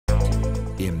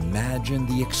Imagine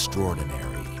the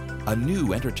extraordinary. A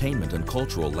new entertainment and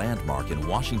cultural landmark in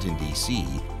Washington, D.C.,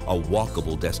 a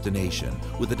walkable destination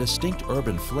with a distinct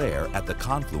urban flair at the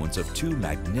confluence of two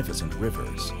magnificent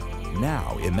rivers.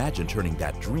 Now imagine turning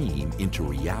that dream into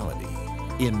reality.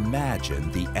 Imagine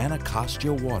the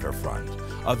Anacostia Waterfront,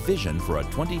 a vision for a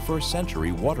 21st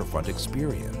century waterfront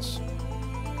experience.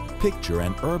 Picture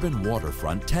an urban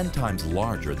waterfront 10 times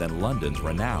larger than London's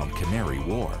renowned Canary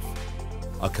Wharf.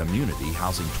 A community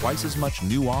housing twice as much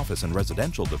new office and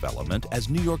residential development as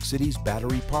New York City's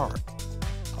Battery Park.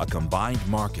 A combined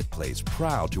marketplace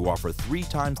proud to offer 3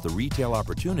 times the retail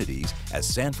opportunities as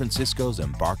San Francisco's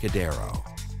Embarcadero.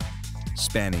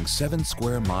 Spanning 7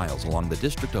 square miles along the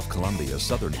District of Columbia's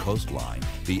southern coastline,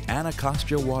 the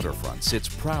Anacostia Waterfront sits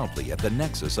proudly at the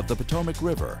nexus of the Potomac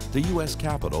River, the U.S.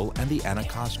 Capitol, and the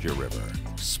Anacostia River.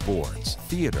 Sports,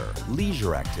 theater,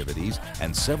 leisure activities,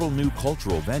 and several new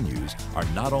cultural venues are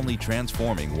not only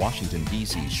transforming Washington,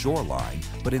 D.C.'s shoreline,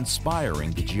 but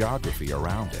inspiring the geography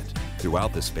around it.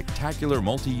 Throughout the spectacular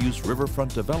multi-use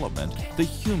riverfront development, the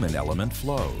human element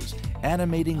flows,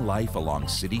 animating life along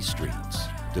city streets.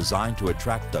 Designed to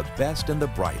attract the best and the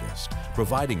brightest,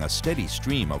 providing a steady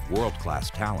stream of world-class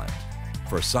talent.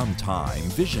 For some time,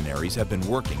 visionaries have been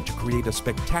working to create a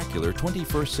spectacular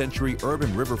 21st century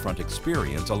urban riverfront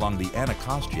experience along the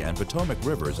Anacostia and Potomac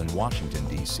rivers in Washington,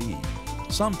 D.C.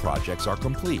 Some projects are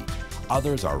complete,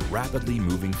 others are rapidly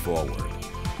moving forward.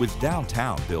 With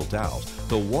downtown built out,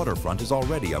 the waterfront is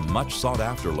already a much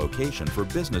sought-after location for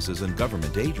businesses and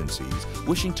government agencies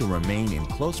wishing to remain in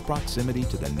close proximity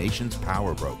to the nation's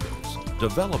power brokers.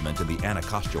 Development in the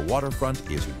Anacostia Waterfront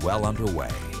is well underway.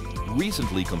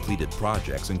 Recently completed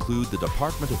projects include the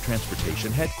Department of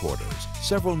Transportation headquarters,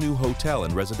 several new hotel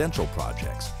and residential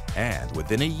projects, and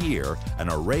within a year, an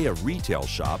array of retail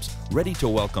shops ready to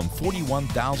welcome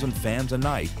 41,000 fans a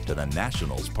night to the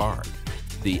Nationals Park.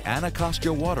 The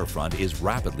Anacostia Waterfront is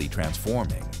rapidly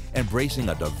transforming, embracing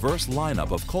a diverse lineup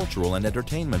of cultural and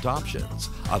entertainment options,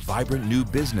 a vibrant new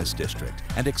business district,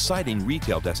 and exciting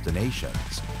retail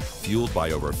destinations. Fueled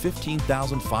by over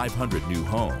 15,500 new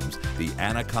homes, the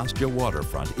Anacostia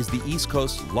Waterfront is the East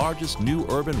Coast's largest new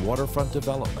urban waterfront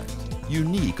development.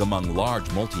 Unique among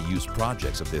large multi-use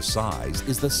projects of this size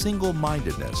is the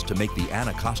single-mindedness to make the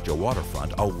Anacostia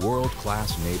Waterfront a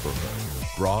world-class neighborhood.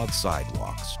 Broad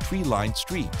sidewalks, tree-lined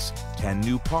streets, 10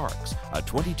 new parks, a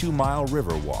 22-mile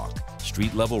river walk,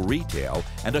 street-level retail,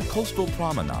 and a coastal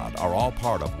promenade are all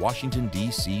part of Washington,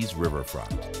 D.C.'s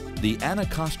riverfront. The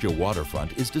Anacostia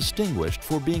Waterfront is distinguished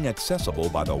for being accessible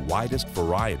by the widest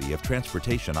variety of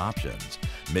transportation options,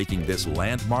 making this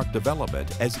landmark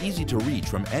development as easy to reach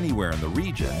from anywhere in the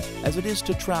region as it is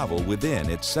to travel within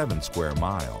its 7 square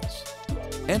miles.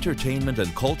 Entertainment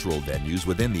and cultural venues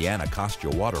within the Anacostia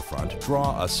Waterfront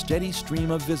draw a steady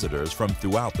stream of visitors from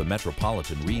throughout the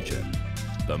metropolitan region.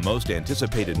 The most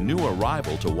anticipated new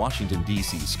arrival to Washington,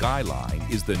 D.C. skyline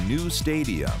is the new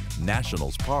stadium,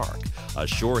 Nationals Park, a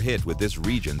sure hit with this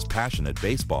region's passionate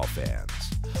baseball fans.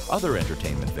 Other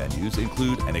entertainment venues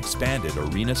include an expanded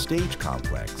arena stage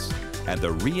complex and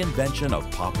the reinvention of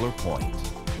Poplar Point.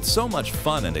 With so much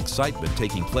fun and excitement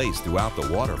taking place throughout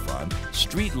the waterfront,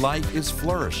 street life is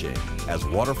flourishing as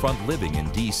waterfront living in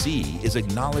D.C. is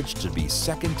acknowledged to be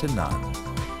second to none.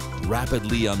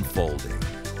 Rapidly unfolding,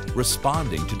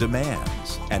 responding to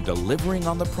demands, and delivering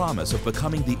on the promise of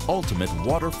becoming the ultimate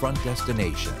waterfront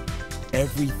destination.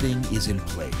 Everything is in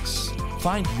place.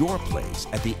 Find your place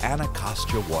at the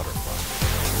Anacostia Waterfront.